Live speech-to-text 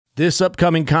This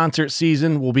upcoming concert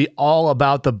season will be all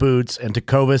about the boots, and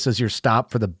Tecovas is your stop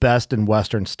for the best in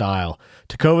Western style.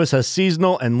 Tecovas has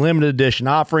seasonal and limited edition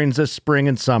offerings this spring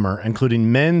and summer,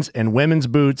 including men's and women's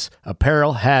boots,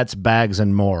 apparel, hats, bags,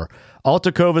 and more. All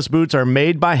Tecovas boots are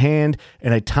made by hand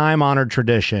in a time-honored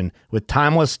tradition with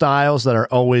timeless styles that are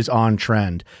always on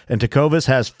trend. And Tecovas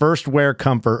has first wear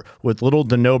comfort with little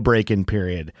to no break-in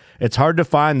period. It's hard to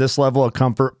find this level of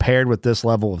comfort paired with this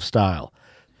level of style.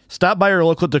 Stop by your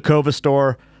local Tecovas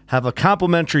store, have a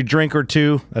complimentary drink or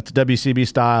two, that's WCB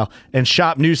style, and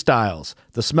shop new styles.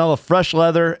 The smell of fresh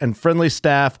leather and friendly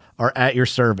staff are at your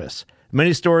service.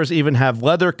 Many stores even have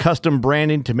leather custom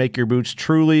branding to make your boots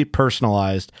truly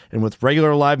personalized. And with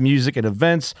regular live music and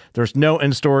events, there's no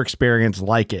in-store experience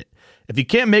like it. If you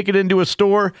can't make it into a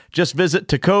store, just visit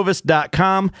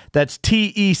tecovas.com. That's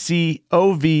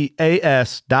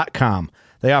TECOVAS.com.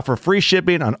 They offer free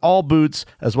shipping on all boots,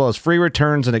 as well as free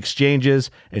returns and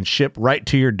exchanges, and ship right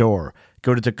to your door.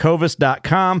 Go to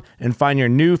tecovas.com and find your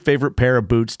new favorite pair of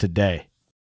boots today.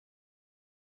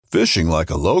 Fishing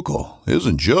like a local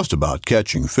isn't just about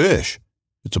catching fish.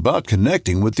 It's about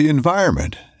connecting with the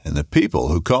environment and the people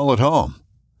who call it home.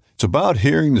 It's about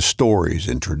hearing the stories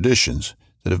and traditions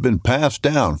that have been passed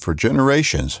down for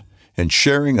generations and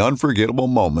sharing unforgettable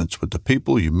moments with the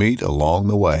people you meet along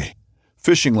the way.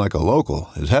 Fishing like a local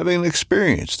is having an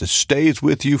experience that stays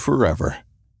with you forever.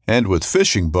 And with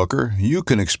Fishing Booker, you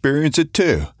can experience it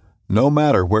too, no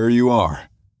matter where you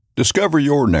are. Discover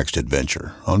your next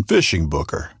adventure on Fishing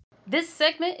Booker. This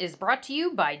segment is brought to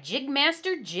you by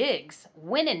Jigmaster Jigs.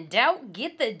 When in doubt,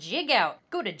 get the jig out.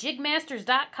 Go to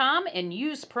jigmasters.com and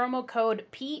use promo code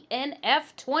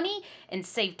PNF20 and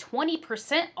save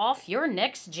 20% off your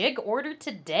next jig order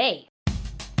today.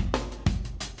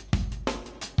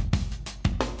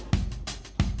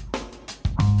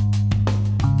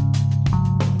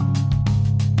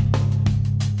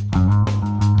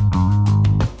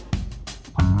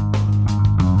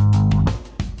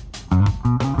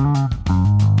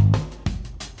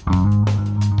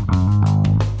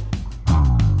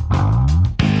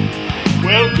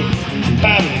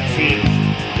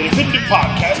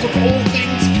 Podcast of all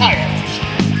things kayak fishing.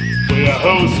 We are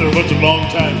hosts are a bunch of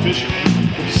long-time fishermen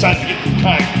who decided to get in the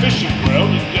kayak fishing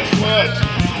world, and guess what?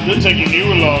 They're taking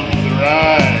you along for the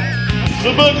ride.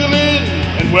 So buckle in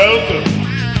and welcome to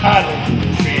Paddle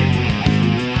Fin.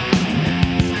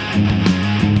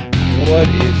 What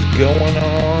is going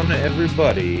on,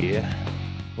 everybody?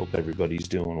 Hope everybody's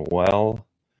doing well.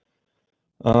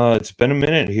 It's been a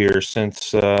minute here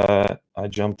since I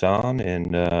jumped on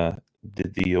and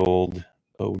did the old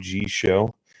OG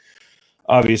show.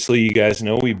 Obviously, you guys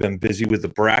know we've been busy with the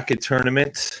bracket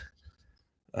tournament.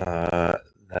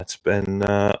 That's been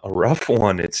a rough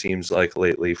one, it seems like,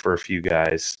 lately for a few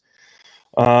guys.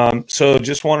 So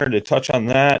just wanted to touch on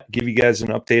that, give you guys an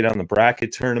update on the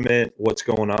bracket tournament, what's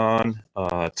going on,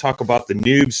 talk about the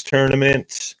noobs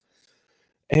tournament,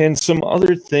 and some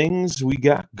other things we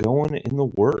got going in the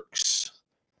works.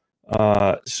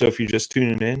 So if you're just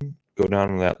tuning in, go down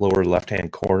to that lower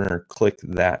left-hand corner, click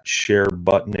that share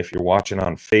button if you're watching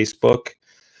on Facebook.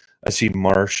 I see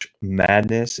Marsh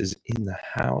Madness is in the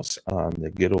house on the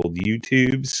good old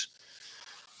YouTubes.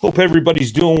 Hope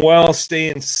everybody's doing well,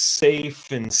 staying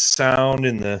safe and sound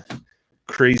in the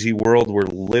crazy world we're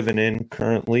living in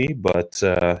currently, but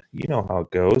you know how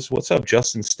it goes. What's up?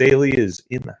 Justin Staley is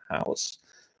in the house.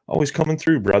 Always coming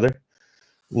through, brother.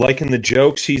 Liking the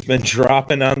jokes he's been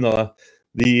dropping on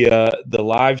the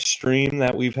live stream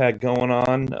that we've had going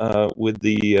on with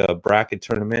the bracket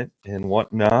tournament and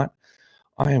whatnot.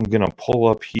 I am going to pull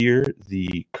up here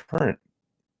the current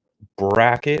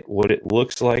bracket, what it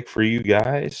looks like for you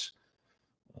guys.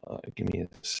 Give me a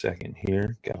second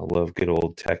here. Gotta love good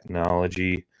old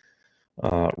technology.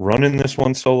 Running this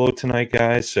one solo tonight,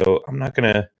 guys, so I'm not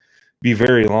going to be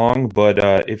very long, but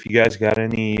if you guys got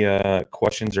any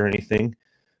questions or anything,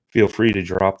 feel free to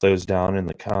drop those down in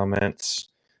the comments,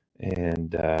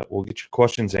 and we'll get your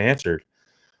questions answered.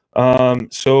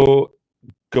 So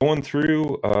going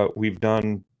through, we've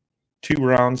done 2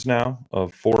 rounds now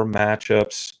of 4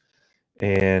 matchups,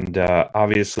 and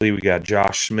obviously we got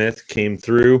Josh Smith came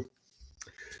through,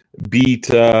 beat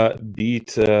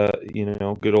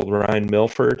good old Ryan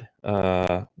Milford.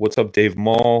 What's up, Dave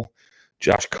Mull,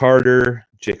 Josh Carter,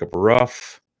 Jacob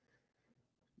Ruff.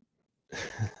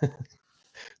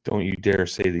 Don't you dare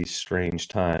say these strange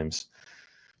times.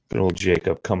 Good old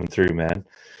Jacob coming through, man.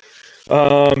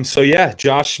 So yeah,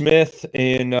 Josh Smith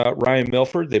and Ryan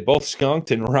Milford, they both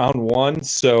skunked in round 1.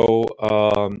 So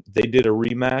they did a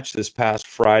rematch this past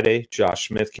Friday. Josh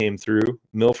Smith came through.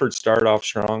 Milford started off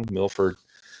strong. Milford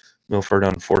Milford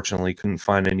unfortunately couldn't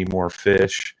find any more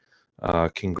fish.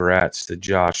 Congrats to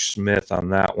Josh Smith on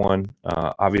that one.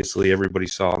 Obviously, everybody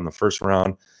saw in the first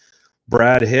round,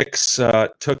 Brad Hicks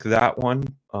took that one,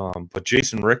 but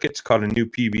Jason Ricketts caught a new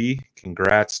PB.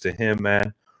 Congrats to him,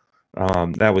 man.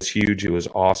 That was huge. It was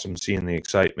awesome seeing the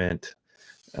excitement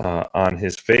on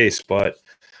his face. But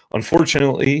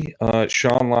unfortunately,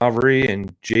 Sean Lavery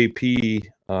and JP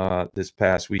this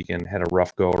past weekend had a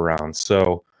rough go around.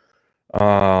 So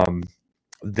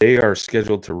they are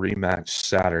scheduled to rematch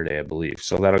Saturday, I believe.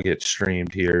 So that'll get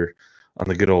streamed here on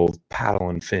the good old Paddle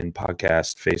and Fin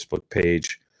podcast Facebook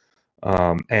page,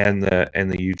 and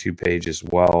the YouTube page as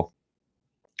well.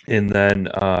 And then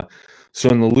so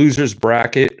in the losers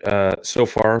bracket, so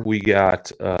far we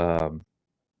got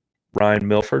Ryan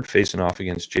Milford facing off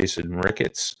against Jason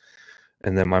Ricketts.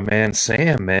 And then my man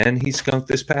Sam, man, he skunked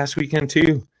this past weekend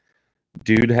too.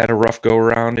 Dude had a rough go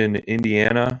around in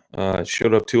Indiana,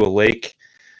 showed up to a lake,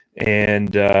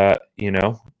 and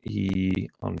he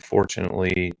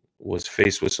unfortunately was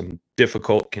faced with some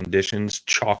difficult conditions,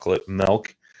 chocolate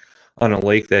milk on a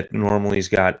lake that normally has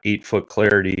got 8-foot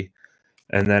clarity.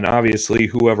 And then obviously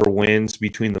whoever wins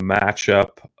between the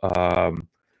matchup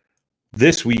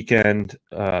this weekend,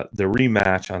 the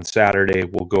rematch on Saturday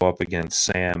will go up against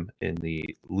Sam in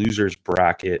the losers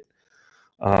bracket.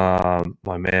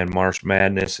 My man Marsh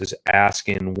Madness is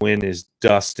asking, when is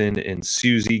Dustin and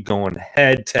Susie going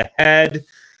head to head?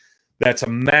 That's a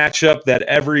matchup that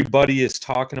everybody is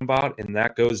talking about, and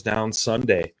that goes down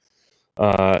Sunday.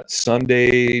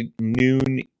 Sunday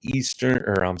noon Eastern,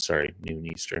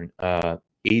 8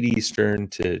 Eastern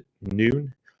to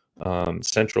noon.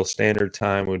 Central Standard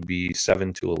Time would be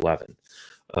 7 to 11.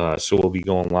 So we'll be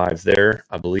going live there.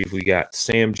 I believe we got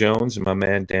Sam Jones and my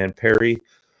man Dan Perry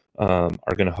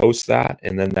are going to host that.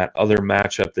 And then that other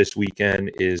matchup this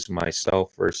weekend is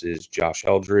myself versus Josh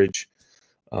Eldridge.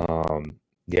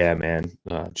 Yeah, man.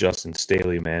 Justin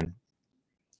Staley, man.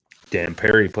 Dan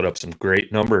Perry put up some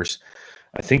great numbers.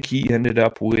 I think he ended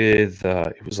up with,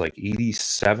 it was like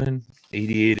 87,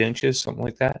 88 inches, something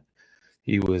like that.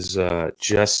 He was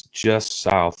just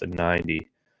south of 90.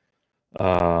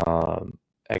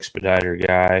 Expediter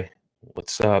guy,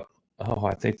 what's up? Oh,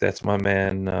 I think that's my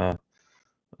man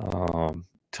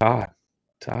Todd.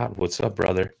 Todd, what's up,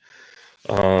 brother?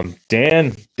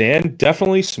 Dan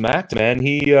definitely smacked, man.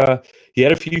 He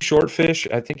had a few short fish.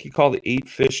 I think he called 8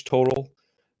 fish total,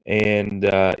 and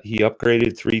he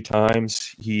upgraded 3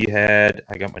 times. He had,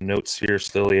 I got my notes here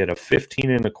still, he had a 15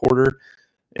 1/4,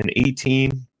 an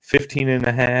 18, 15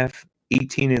 1/2,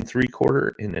 18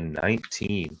 3/4, and a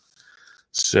 19.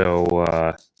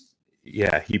 So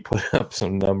yeah, he put up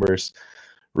some numbers.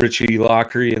 Richie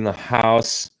Lockery in the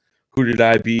house. Who did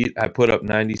I beat? I put up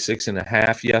 96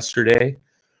 1/2 yesterday.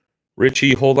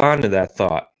 Richie, hold on to that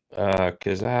thought,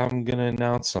 because I'm going to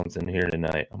announce something here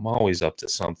tonight. I'm always up to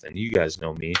something. You guys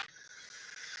know me.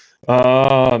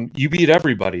 You beat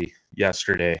everybody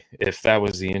yesterday, if that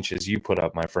was the inches you put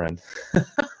up, my friend.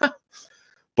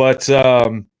 But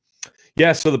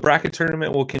yeah, so the bracket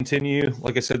tournament will continue.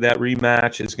 Like I said, that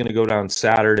rematch is going to go down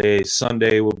Saturday.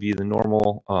 Sunday will be the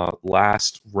normal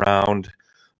last round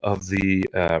of the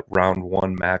round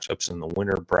 1 matchups in the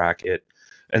winner bracket.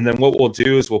 And then what we'll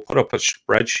do is we'll put up a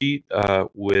spreadsheet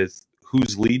with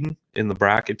who's leading in the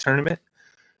bracket tournament.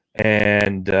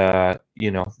 And,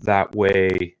 that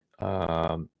way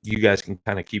you guys can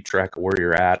kind of keep track of where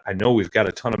you're at. I know we've got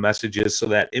a ton of messages, so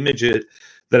that image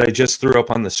that I just threw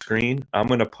up on the screen, I'm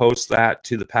going to post that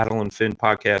to the Paddle and Fin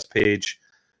podcast page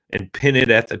and pin it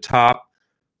at the top,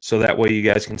 so that way you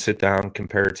guys can sit down,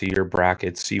 compare it to your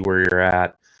brackets, see where you're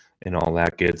at, and all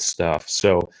that good stuff.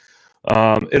 So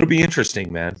it'll be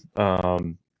interesting, man.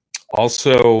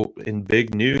 Also, in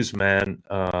big news, man,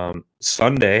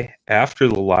 Sunday after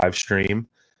the live stream,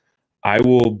 I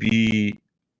will be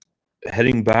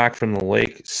heading back from the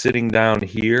lake, sitting down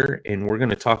here, and we're going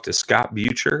to talk to Scott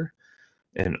Butcher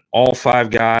and all 5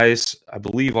 guys, I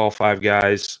believe all 5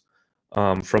 guys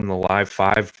from the Live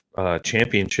 5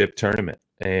 championship tournament.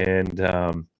 And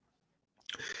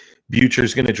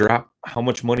Butcher's going to drop how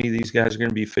much money these guys are going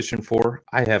to be fishing for.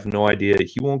 I have no idea.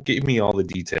 He won't give me all the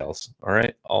details. All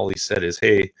right. All he said is,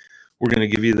 hey, we're going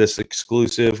to give you this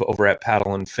exclusive over at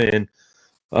Paddle and Fin.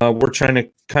 We're trying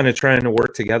to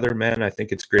work together, man. I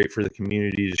think it's great for the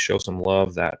community to show some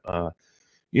love that,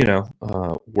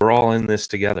 we're all in this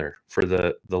together for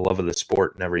the love of the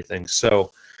sport and everything.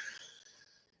 So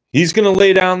he's going to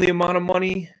lay down the amount of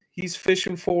money he's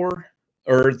fishing for,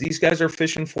 or these guys are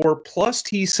fishing for. Plus,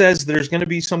 he says there's going to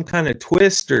be some kind of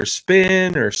twist or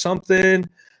spin or something.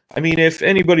 I mean, if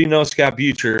anybody knows Scott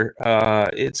Butcher,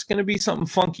 it's going to be something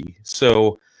funky.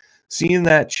 So seeing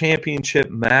that championship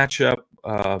matchup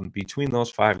between those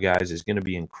 5 guys is going to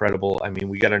be incredible. I mean,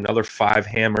 we got another 5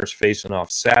 hammers facing off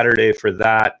Saturday for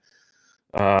that.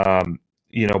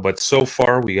 But so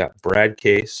far we got Brad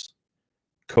Case,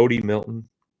 Cody Milton,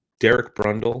 Derek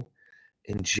Brundle,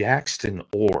 and Jackson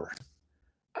Orr.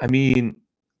 I mean,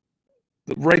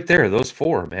 right there, those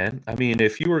 4, man. I mean,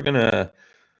 if you were going to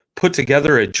put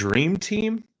together a dream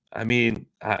team, I mean,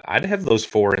 I'd have those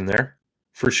 4 in there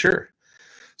for sure.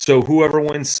 So whoever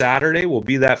wins Saturday will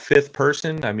be that 5th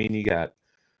person. I mean, you got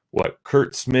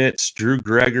Kurt Smits, Drew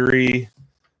Gregory.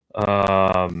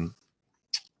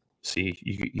 See,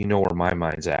 you know where my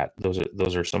mind's at.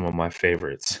 Those are some of my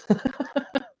favorites.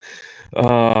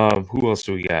 Who else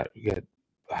do we got?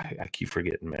 I keep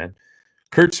forgetting, man.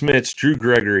 Kurt Smits, Drew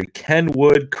Gregory, Ken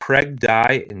Wood, Craig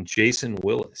Dye, and Jason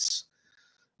Willis.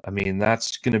 I mean,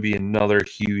 that's going to be another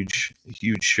huge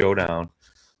showdown.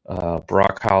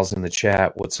 Brock Howell's in the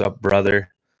chat. What's up, brother?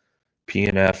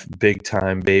 PNF, big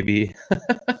time, baby.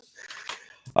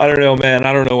 I don't know, man.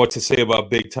 I don't know what to say about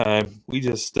big time. We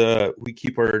just we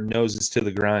keep our noses to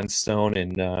the grindstone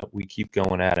and we keep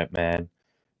going at it, man.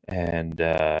 And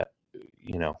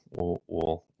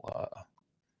we'll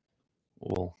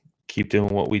keep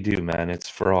doing what we do, man. It's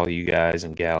for all you guys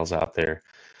and gals out there.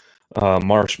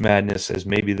 Marsh Madness says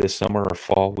maybe this summer or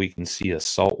fall we can see a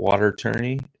saltwater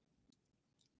tourney.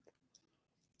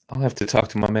 I'll have to talk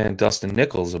to my man Dustin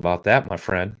Nichols about that, my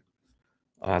friend.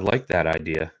 I like that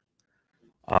idea.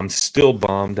 I'm still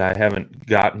bummed I haven't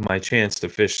gotten my chance to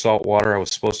fish saltwater. I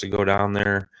was supposed to go down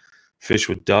there, fish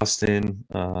with Dustin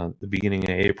the beginning of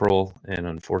April, and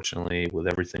unfortunately, with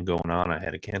everything going on, I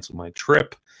had to cancel my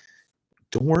trip.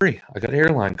 Don't worry, I got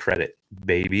airline credit,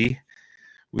 baby.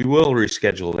 We will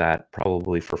reschedule that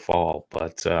probably for fall,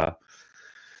 but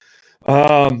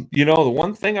the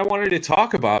one thing I wanted to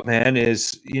talk about, man,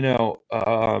 is the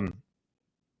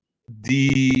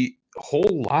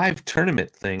whole live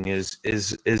tournament thing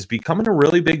is becoming a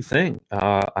really big thing.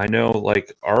 I know,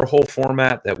 like, our whole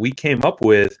format that we came up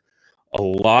with, a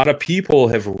lot of people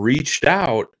have reached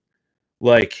out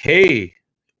like, hey,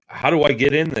 how do I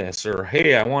get in this? Or,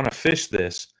 hey, I want to fish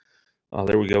this. Oh,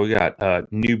 there we go. We got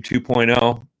Noob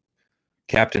 2.0,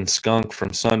 Captain Skunk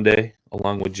from Sunday,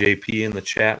 along with JP in the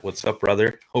chat. What's up,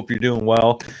 brother? Hope you're doing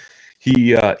well.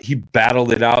 He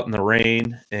battled it out in the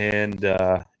rain, and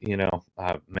man,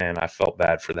 I felt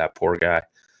bad for that poor guy.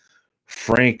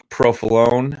 Frank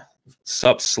Profilone,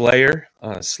 Sup Slayer,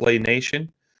 Slay Nation.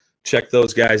 Check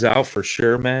those guys out for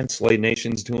sure, man. Slay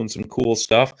Nation's doing some cool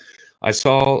stuff. I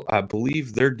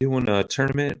believe they're doing a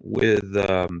tournament with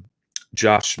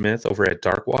Josh Smith over at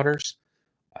Dark Waters.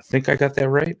 I think I got that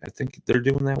right. I think they're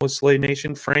doing that with Slay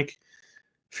Nation. Frank,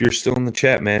 if you're still in the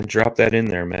chat, man, drop that in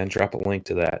there, man. Drop a link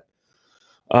to that.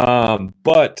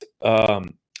 But a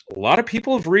lot of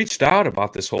people have reached out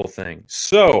about this whole thing.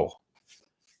 So,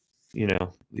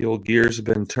 the old gears have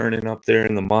been turning up there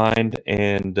in the mind,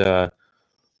 and I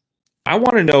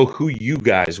want to know who you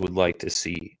guys would like to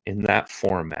see in that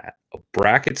format, a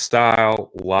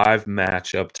bracket-style live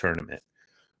matchup tournament.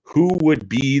 Who would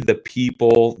be the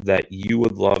people that you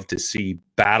would love to see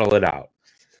battle it out?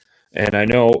 And I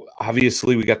know,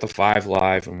 obviously, we got the 5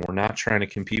 live, and we're not trying to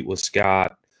compete with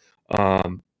Scott.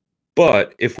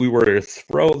 But if we were to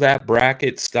throw that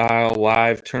bracket-style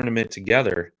live tournament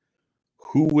together,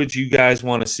 who would you guys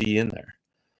want to see in there?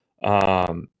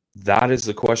 That is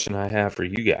the question I have for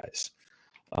you guys.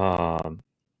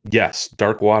 Yes,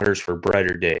 Dark Waters for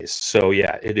Brighter Days. So,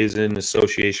 yeah, it is in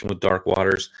association with Dark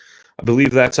Waters. I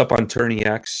believe that's up on Tourney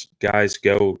X. Guys,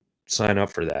 go sign up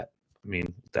for that. I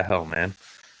mean, what the hell, man?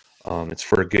 It's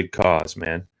for a good cause,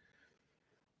 man.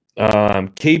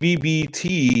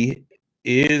 KBBT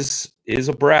is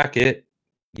a bracket.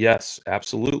 Yes,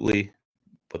 absolutely.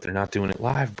 But they're not doing it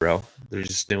live, bro. They're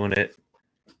just doing it,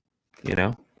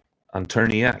 on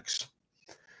Tourney X.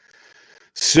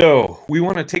 So we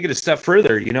want to take it a step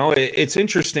further. It's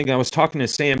interesting. I was talking to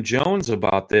Sam Jones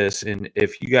about this, and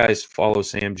if you guys follow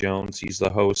Sam Jones, he's the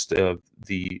host of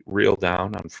the Reel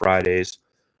Down on Fridays.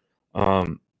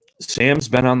 Sam's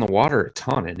been on the water a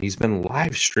ton, and he's been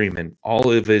live streaming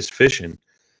all of his fishing.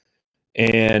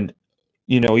 And,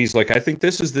 he's like, I think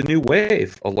this is the new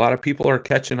wave. A lot of people are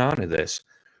catching on to this.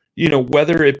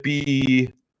 Whether it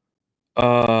be,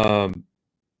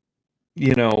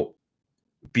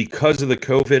 because of the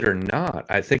COVID or not,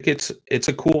 I think it's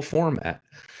a cool format.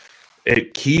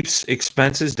 It keeps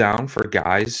expenses down for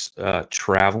guys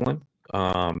traveling.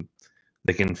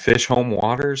 They can fish home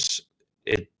waters.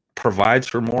 It provides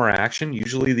for more action.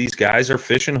 Usually these guys are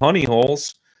fishing honey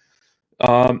holes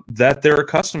that they're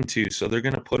accustomed to, so they're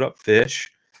going to put up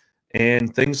fish.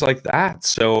 and things like that.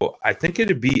 So I think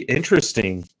it'd be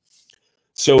interesting.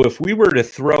 So if we were to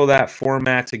throw that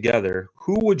format together,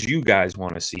 who would you guys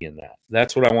want to see in that?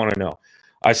 That's what I want to know.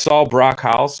 I saw Brock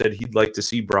Howell said he'd like to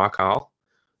see Brock Howell,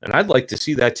 and I'd like to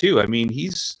see that too. I mean,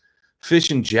 he's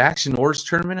fishing Jackson Orr's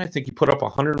tournament. I think he put up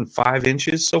 105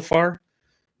 inches so far.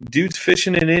 Dude's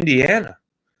fishing in Indiana.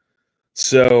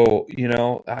 So,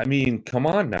 I mean, come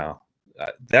on now.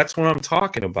 That's what I'm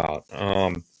talking about.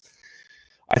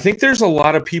 I think there's a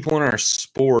lot of people in our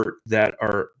sport that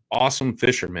are awesome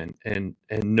fishermen, and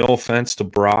no offense to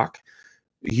Brock,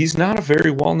 he's not a very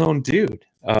well-known dude.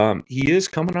 He is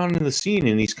coming onto the scene,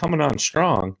 and he's coming on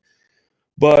strong.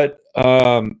 But,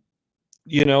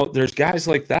 there's guys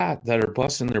like that are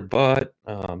busting their butt,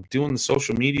 doing the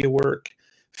social media work,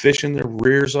 fishing their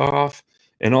rears off,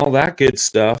 and all that good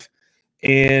stuff.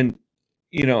 And,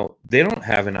 they don't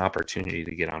have an opportunity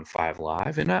to get on 5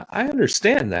 Live. And I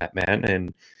understand that, man.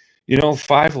 And,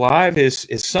 5 Live is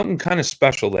something kind of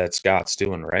special that Scott's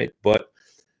doing, right? But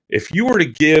if you were to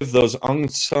give those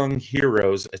unsung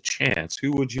heroes a chance,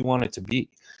 who would you want it to be?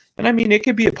 And I mean, it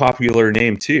could be a popular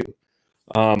name too.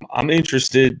 I'm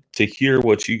interested to hear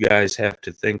what you guys have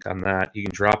to think on that. You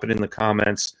can drop it in the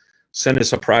comments, send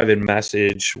us a private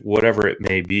message, whatever it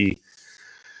may be.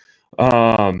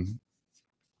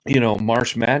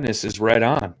 March Madness is right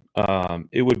on.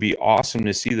 It would be awesome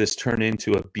to see this turn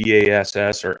into a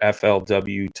BASS or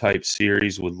FLW type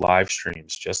series with live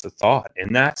streams. Just a thought.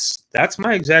 And that's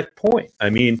my exact point. I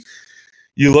mean,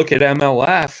 you look at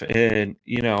MLF and,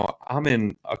 I'm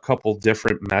in a couple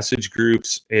different message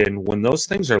groups, and when those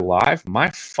things are live, my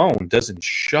phone doesn't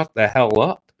shut the hell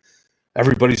up.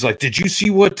 Everybody's like, did you see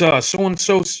what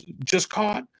so-and-so just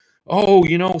caught? Oh,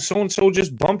 so-and-so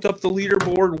just bumped up the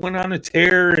leaderboard, went on a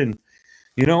tear, and,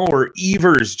 or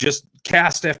Evers just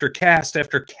cast after cast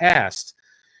after cast,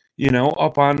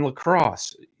 up on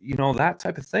lacrosse, that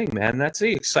type of thing, man. That's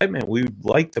the excitement we would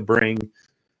like to bring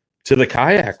to the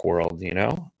kayak world,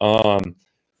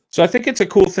 So I think it's a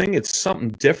cool thing. It's something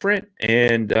different,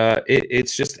 and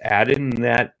it's just adding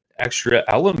that extra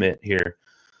element here.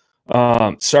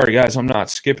 Sorry, guys, I'm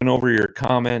not skipping over your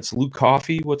comments. Luke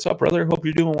Coffey, what's up, brother? Hope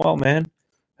you're doing well, man.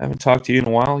 Haven't talked to you in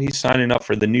a while. He's signing up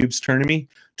for the Noobs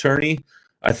tourney.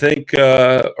 I think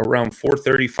around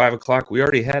 4:30, 5 o'clock, we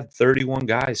already had 31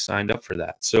 guys signed up for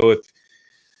that. So if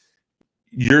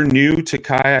you're new to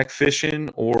kayak fishing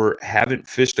or haven't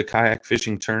fished a kayak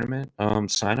fishing tournament,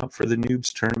 sign up for the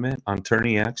Noobs tournament on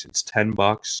Tourney X. It's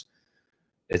 $10.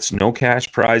 It's no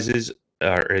cash prizes,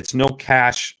 or it's no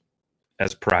cash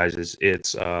as prizes.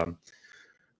 It's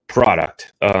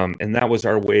product. And that was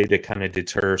our way to kind of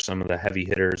deter some of the heavy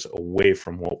hitters away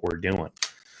from what we're doing.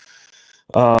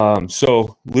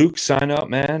 So Luke, sign up,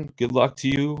 man. Good luck to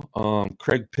you.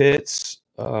 Craig Pitts,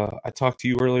 I talked to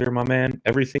you earlier, my man.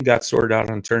 Everything got sorted out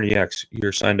on Tourney X.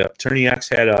 You're signed up. Tourney X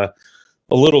had a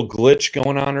little glitch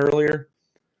going on earlier,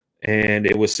 and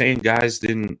it was saying guys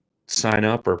didn't sign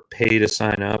up or pay to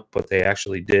sign up, but they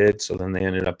actually did. So then they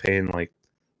ended up paying like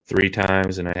 3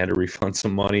 times, and I had to refund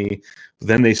some money. But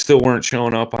then they still weren't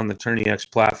showing up on the Tourney X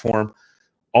platform.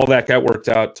 All that got worked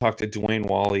out. Talked to Dwayne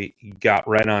Wally. He got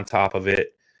right on top of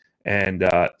it, and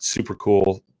super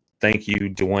cool. Thank you,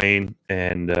 Dwayne,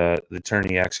 and the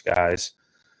Tourney X guys.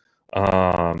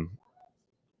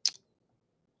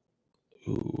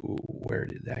 Where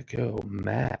did that go?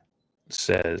 Matt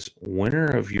says, winner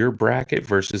of your bracket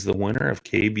versus the winner of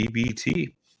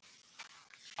KBBT.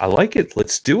 I like it.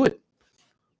 Let's do it.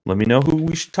 Let me know who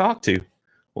we should talk to.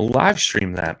 We'll live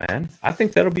stream that, man. I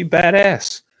think that'll be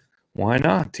badass. Why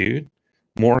not, dude?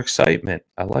 More excitement.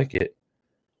 I like it.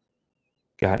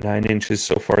 Got 9 inches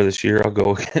so far this year. I'll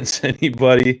go against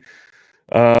anybody.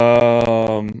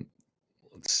 Let's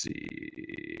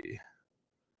see.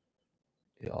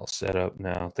 All set up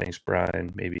now. Thanks,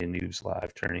 Brian. Maybe a Noobs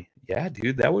Live tourney. Yeah,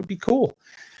 dude, that would be cool.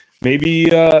 Maybe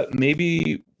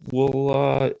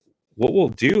we'll what we'll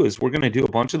do is we're going to do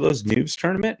a bunch of those Noobs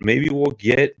tournament. Maybe we'll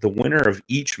get the winner of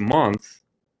each month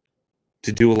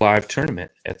to do a live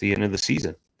tournament at the end of the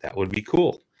season. That would be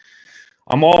cool.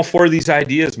 I'm all for these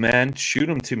ideas, man. Shoot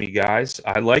them to me, guys.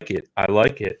 I like it.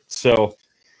 So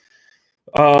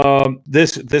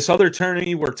this other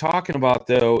tourney we're talking about,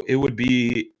 though, it would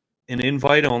be an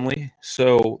invite only.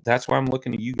 So that's why I'm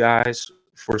looking at you guys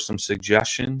for some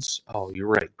suggestions. Oh, you're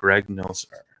right. Greg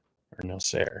Nosar.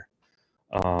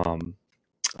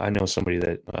 I know somebody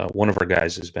that one of our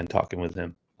guys has been talking with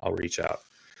him. I'll reach out.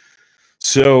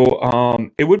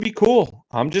 So it would be cool.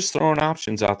 I'm just throwing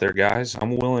options out there, guys.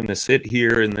 I'm willing to sit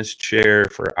here in this chair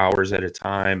for hours at a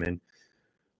time and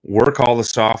work all the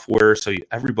software so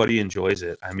everybody enjoys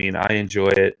it. I mean, I enjoy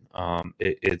it.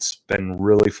 It's been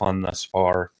really fun thus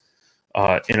far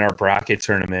in our bracket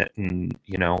tournament. And,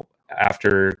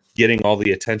 after getting all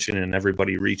the attention and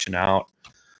everybody reaching out,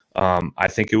 I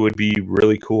think it would be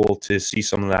really cool to see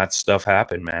some of that stuff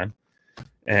happen, man.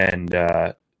 And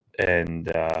kind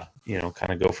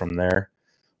of go from there.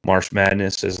 March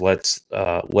Madness is let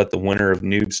the winner of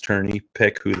Noobs Tourney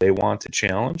pick who they want to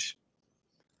challenge.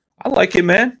 I like it,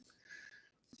 man.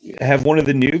 Have one of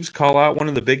the noobs call out one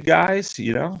of the big guys,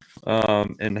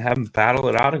 and have them battle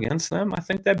it out against them. I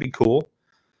think that'd be cool.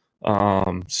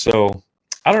 So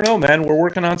I don't know, man. We're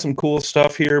working on some cool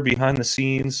stuff here behind the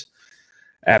scenes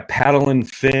at Paddle and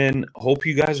Fin. Hope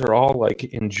you guys are all like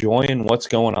enjoying what's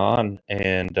going on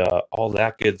and all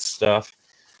that good stuff.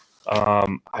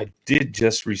 I did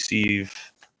just receive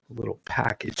a little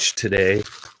package today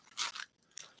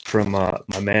from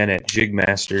my man at Jig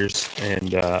Masters,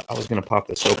 and I was going to pop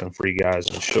this open for you guys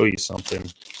and show you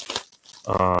something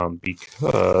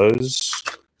because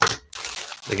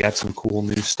they got some cool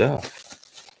new stuff.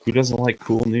 Who doesn't like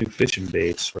cool new fishing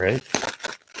baits, right?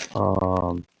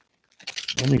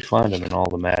 Let me find them in all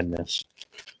the madness.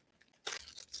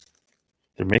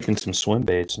 They're making some swim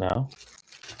baits now.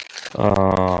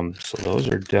 So those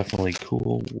are definitely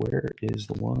cool. Where is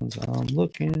the ones I'm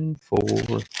looking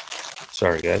for?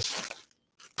 Sorry, guys.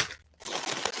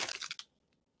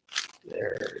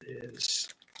 There it is.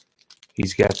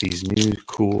 He's got these new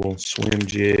cool swim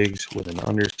jigs with an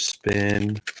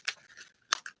underspin.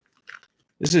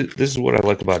 This is what I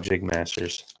like about Jig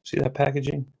Masters. See that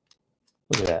packaging?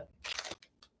 Look at that.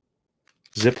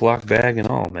 Ziploc bag and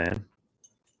all, man.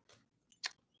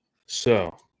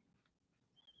 So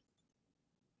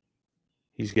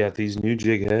he's got these new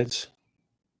jig heads,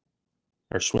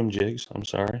 or swim jigs, I'm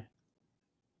sorry,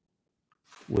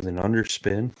 with an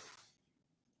underspin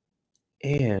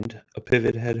and a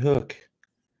pivot head hook.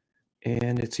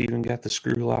 And it's even got the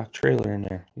screw lock trailer in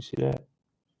there. You see that?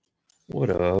 What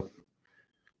up?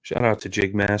 Shout out to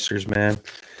Jig Masters, man.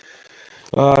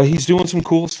 He's doing some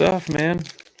cool stuff, man.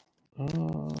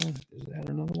 Is that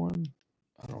another one?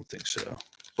 I don't think so.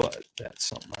 But that's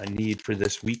something I need for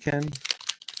this weekend.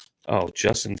 Oh,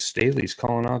 Justin Staley's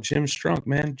calling out Jim Strunk,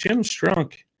 man. Jim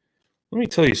Strunk, let me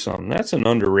tell you something. That's an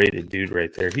underrated dude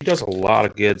right there. He does a lot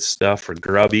of good stuff for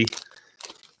Grubby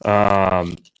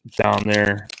down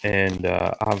there. And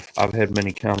I've had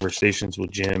many conversations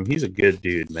with Jim. He's a good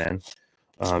dude, man.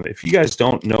 If you guys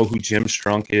don't know who Jim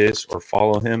Strunk is or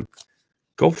follow him,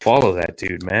 go follow that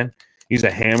dude, man. He's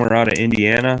a hammer out of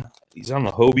Indiana. He's on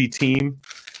the Hobie team.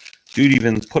 Dude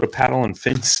even put a Paddle and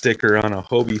Fin sticker on a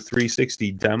Hobie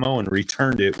 360 demo and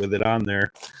returned it with it on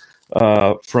there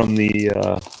from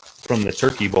the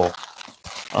Turkey Bowl.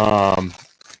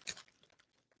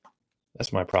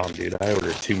 That's my problem, dude. I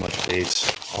ordered too much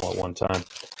baits all at one time.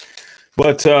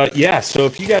 But, yeah, so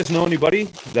if you guys know anybody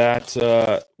that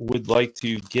would like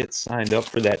to get signed up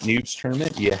for that Noobs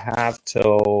tournament, you have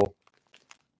till,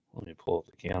 let me pull up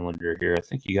the calendar here. I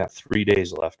think you got 3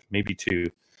 days left, maybe 2,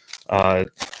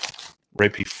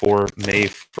 right before May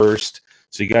 1st.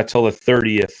 So you got till the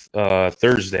 30th,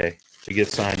 Thursday, to get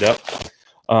signed up.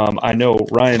 I know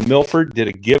Ryan Milford did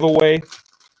a giveaway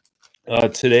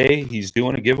today. He's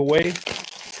doing a giveaway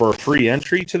for a free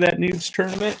entry to that Noobs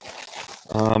tournament.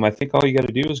 I think all you got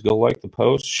to do is go like the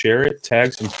post, share it,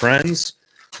 tag some friends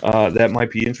that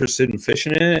might be interested in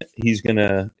fishing in it. He's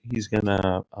gonna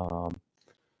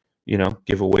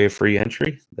give away a free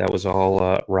entry. That was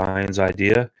all Ryan's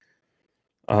idea.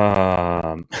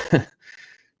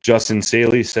 Justin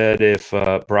Saley said if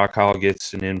Brock Howell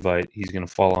gets an invite, he's going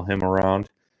to follow him around.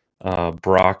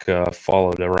 Brock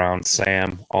followed around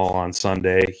Sam all on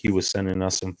Sunday. He was sending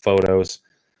us some photos.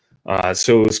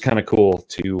 So it was kind of cool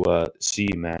to see,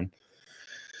 man.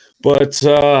 But,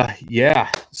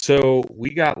 yeah, so we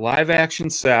got live action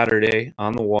Saturday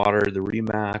on the water, the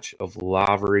rematch of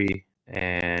Lavery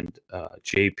and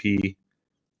JP.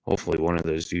 Hopefully one of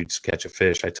those dudes catch a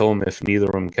fish. I told them if neither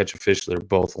of them catch a fish, they're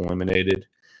both eliminated.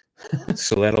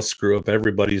 So that'll screw up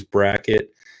everybody's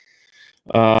bracket.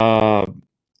 And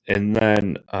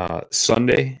then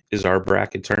Sunday is our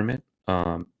bracket tournament.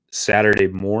 Saturday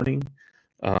morning,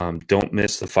 don't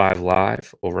miss the 5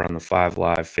 Live over on the 5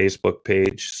 Live Facebook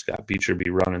page. Scott Beecher will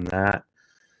be running that.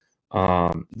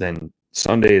 Then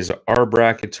Sunday is our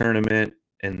bracket tournament.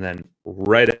 And then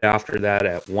right after that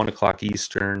at 1 o'clock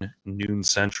Eastern, noon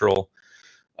Central,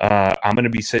 I'm going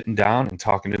to be sitting down and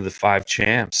talking to the 5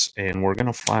 champs. And we're going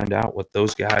to find out what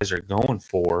those guys are going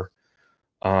for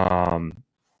on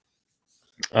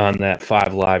that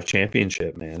 5 Live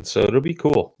championship, man. So it'll be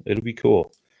cool. It'll be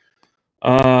cool.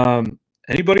 And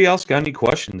Anybody else got any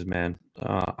questions, man?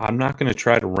 I'm not going to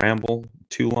try to ramble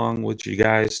too long with you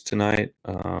guys tonight.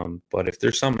 But if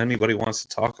there's something anybody wants to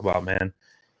talk about, man,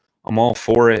 I'm all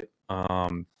for it.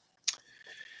 I've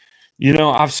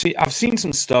seen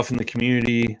some stuff in the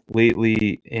community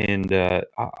lately, and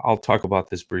I'll talk about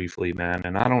this briefly, man.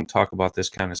 And I don't talk about this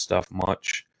kind of stuff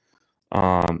much.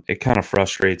 It kind of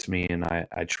frustrates me, and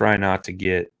I try not to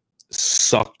get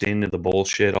sucked into the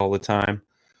bullshit all the time.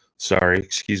 Sorry,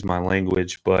 excuse my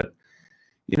language, but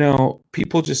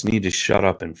people just need to shut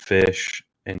up and fish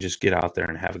and just get out there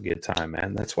and have a good time,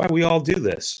 man. That's why we all do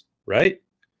this, right?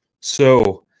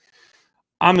 So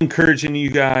I'm encouraging you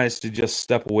guys to just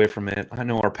step away from it. I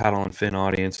know our paddle and fin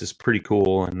audience is pretty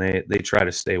cool, and they try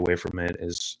to stay away from it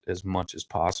as much as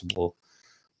possible.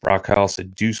 Brock Kyle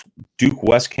said, Duke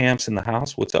Westcamp's in the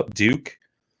house. What's up, Duke?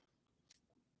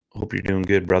 Hope you're doing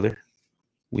good, brother.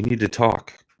 We need to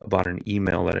talk about an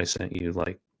email that I sent you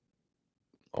like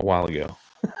a while ago.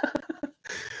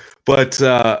 But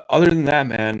other than that,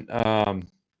 man,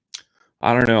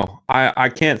 I don't know. I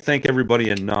can't thank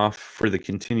everybody enough for the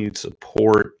continued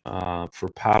support for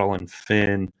paddle and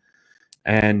fin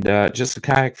and just the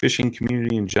kayak fishing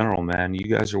community in general, man. You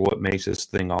guys are what makes this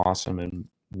thing awesome and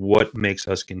what makes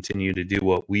us continue to do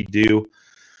what we do.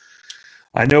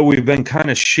 I know we've been kind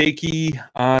of shaky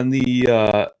on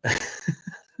the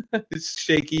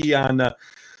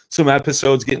some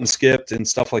episodes getting skipped and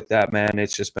stuff like that, man.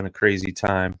 It's just been a crazy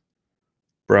time.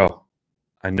 Bro,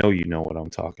 I know you know what I'm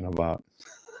talking about.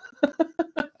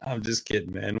 I'm just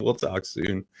kidding, man. We'll talk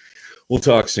soon.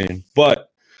 But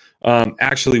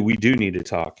actually, we do need to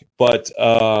talk, but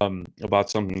about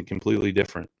something completely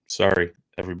different. Sorry,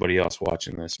 everybody else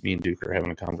watching this. Me and Duke are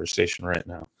having a conversation right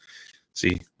now.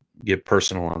 See, get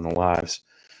personal on the lives.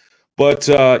 But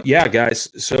yeah, guys.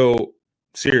 So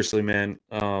seriously, man,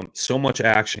 so much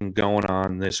action going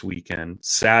on this weekend.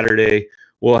 Saturday,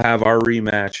 we'll have our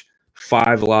rematch.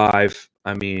 5 Live.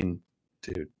 I mean,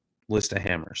 dude, list of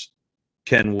hammers.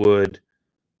 Ken Wood,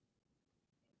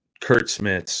 Kurt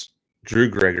Smits, Drew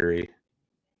Gregory,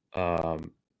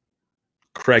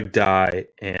 Craig Dye,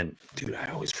 and dude, I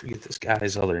always forget this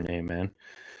guy's other name, man.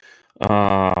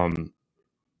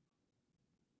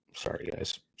 Sorry,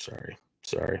 guys. Sorry.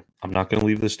 I'm not going to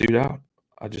leave this dude out.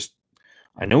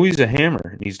 I know he's a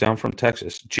hammer, and he's down from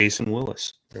Texas. Jason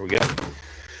Willis. There we go.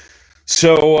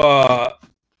 So,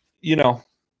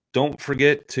 don't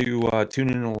forget to tune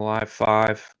in to Live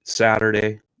 5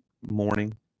 Saturday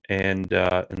morning, and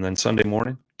then Sunday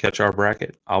morning, catch our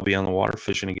bracket. I'll be on the water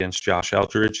fishing against Josh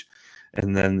Eldridge,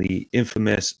 and then the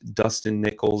infamous Dustin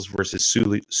Nichols versus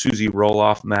Susie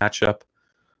Roloff matchup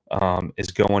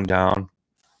is going down.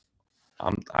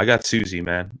 I got Susie,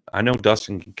 man. I know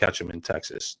Dustin can catch him in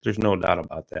Texas. There's no doubt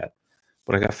about that.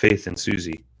 But I got faith in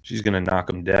Susie. She's going to knock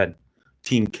him dead.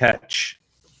 Team catch.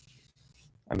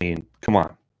 I mean, come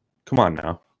on. Come on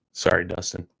now. Sorry,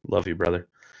 Dustin. Love you, brother.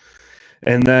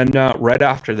 And then right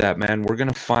after that, man, we're going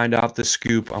to find out the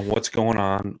scoop on what's going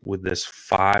on with this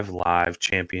 5 Live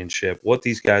championship, what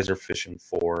these guys are fishing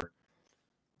for.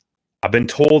 I've been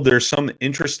told there's some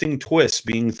interesting twists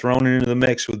being thrown into the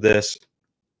mix with this,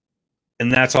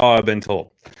 and that's all I've been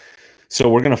told. So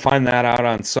we're going to find that out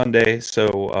on Sunday,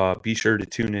 so be sure to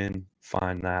tune in,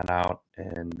 find that out,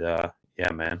 and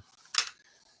yeah, man.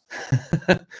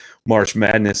 March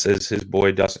Madness says his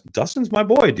boy Dustin. Dustin's my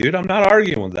boy, dude. I'm not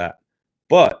arguing with that.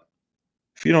 But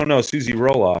if you don't know Susie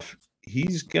Roloff,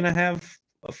 he's going to have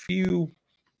a few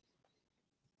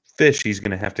fish he's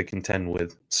going to have to contend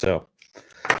with. So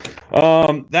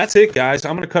that's it, guys.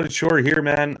 I'm going to cut it short here,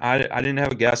 man. I didn't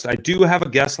have a guest. I do have a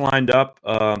guest lined up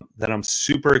that I'm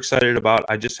super excited about.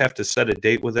 I just have to set a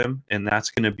date with him, and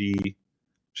that's going to be,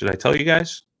 should I tell you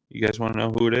guys? You guys want to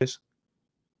know who it is?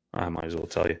 I might as well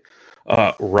tell you.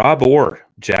 Rob Orr,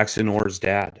 Jackson Orr's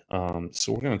dad.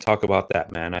 So we're going to talk about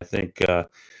that, man. I think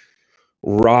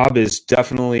Rob is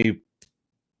definitely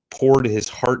poured his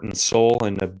heart and soul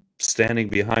into standing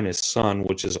behind his son,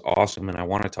 which is awesome, and I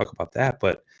want to talk about that.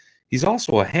 But he's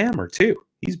also a hammer, too.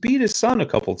 He's beat his son a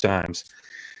couple times.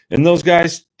 And those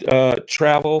guys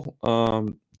travel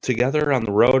together on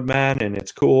the road, man, and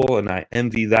it's cool, and I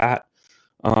envy that.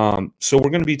 So we're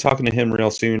going to be talking to him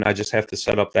real soon. I just have to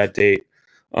set up that date.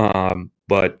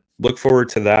 But look forward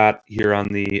to that here on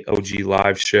the OG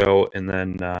Live show. And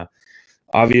then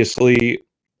obviously,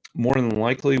 more than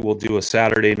likely, we'll do a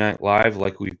Saturday night live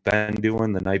like we've been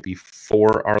doing the night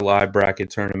before our live bracket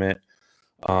tournament.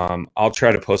 I'll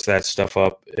try to post that stuff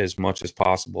up as much as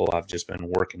possible. I've just been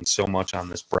working so much on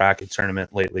this bracket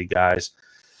tournament lately, guys,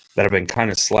 that I've been kind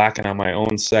of slacking on my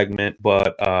own segment,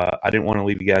 but I didn't want to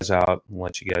leave you guys out and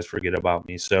let you guys forget about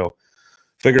me. So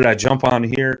figured I'd jump on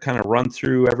here, kind of run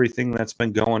through everything that's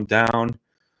been going down.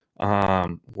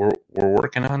 We're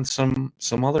working on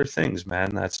some other things,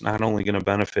 man. That's not only going to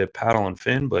benefit Paddle and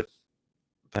Fin, but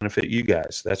benefit you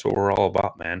guys. That's what we're all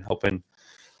about, man. Helping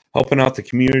out the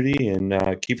community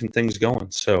and keeping things going.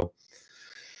 So,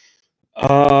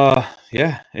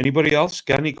 yeah. Anybody else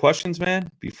got any questions,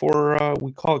 man? Before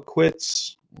we call it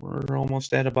quits, we're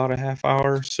almost at about a half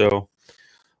hour. So,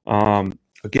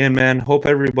 again, man, hope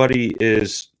everybody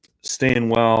is staying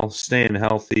well, staying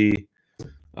healthy,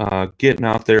 getting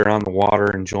out there on the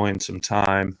water, enjoying some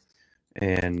time,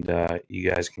 and you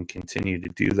guys can continue to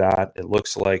do that. It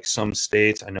looks like some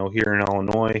states, I know here in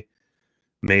Illinois,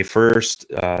 May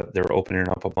 1st, they're opening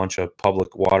up a bunch of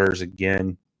public waters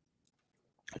again.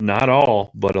 Not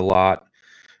all, but a lot.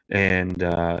 And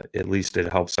at least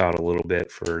it helps out a little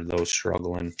bit for those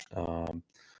struggling.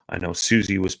 I know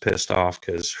Susie was pissed off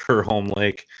because her home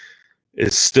lake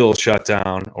is still shut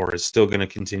down, or is still going to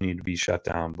continue to be shut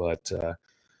down. But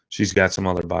she's got some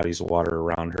other bodies of water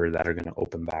around her that are going to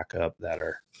open back up that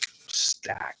are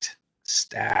stacked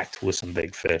with some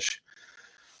big fish.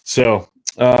 So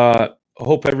I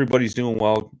hope everybody's doing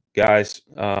well, guys.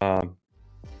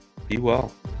 Be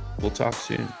well. We'll talk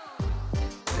soon.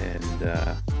 And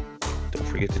don't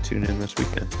forget to tune in this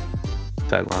weekend.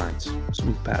 Tight lines,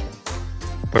 smooth paddle.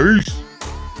 Peace.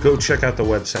 Go check out the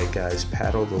website, guys.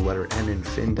 Paddle, the letter N and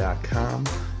fin.com.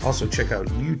 Also check out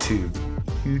YouTube,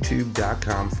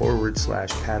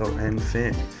 youtube.com/paddle and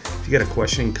fin. If you got a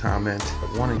question, comment,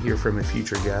 want to hear from a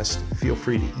future guest, feel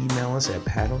free to email us at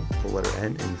paddle, the letter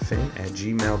N and fin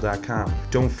 @gmail.com.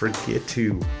 Don't forget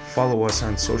to follow us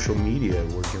on social media.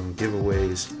 We're doing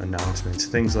giveaways, announcements,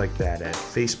 things like that at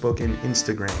Facebook and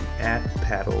Instagram at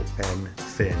paddle and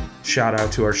fin. Shout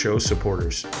out to our show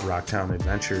supporters, Rocktown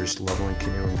Adventures, Leveling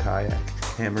Canoe and Kayak,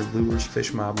 Hammered Lures,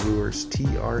 Fish Mob Lures,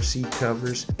 TRC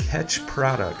Covers, Catch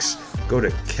Products. Go to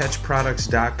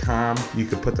catchproducts.com. You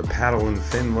can put the Paddle and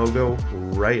Fin logo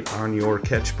right on your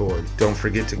catch board. Don't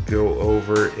forget to go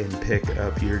over and pick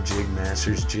up your Jig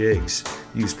Masters jigs.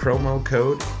 Use promo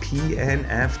code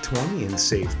PNF20 and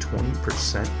save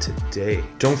 20% today.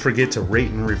 Don't forget to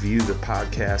rate and review the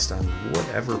podcast on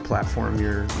whatever platform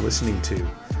you're listening to.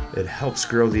 It helps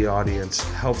grow the audience,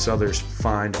 helps others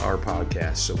find our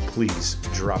podcast. So please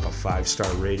drop a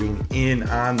 5-star rating in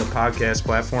on the podcast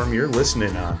platform you're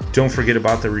listening on. Don't forget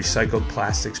about the recycled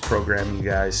plastics program, you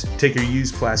guys. Take your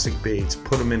used plastic baits,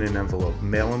 put them in an envelope,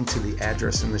 mail them to the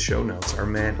address in the show notes. Our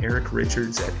man Eric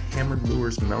Richards at Hammered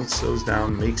Lures melts those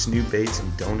down, makes new baits,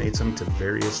 and donates them to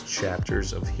various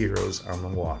chapters of Heroes on the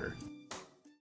Water.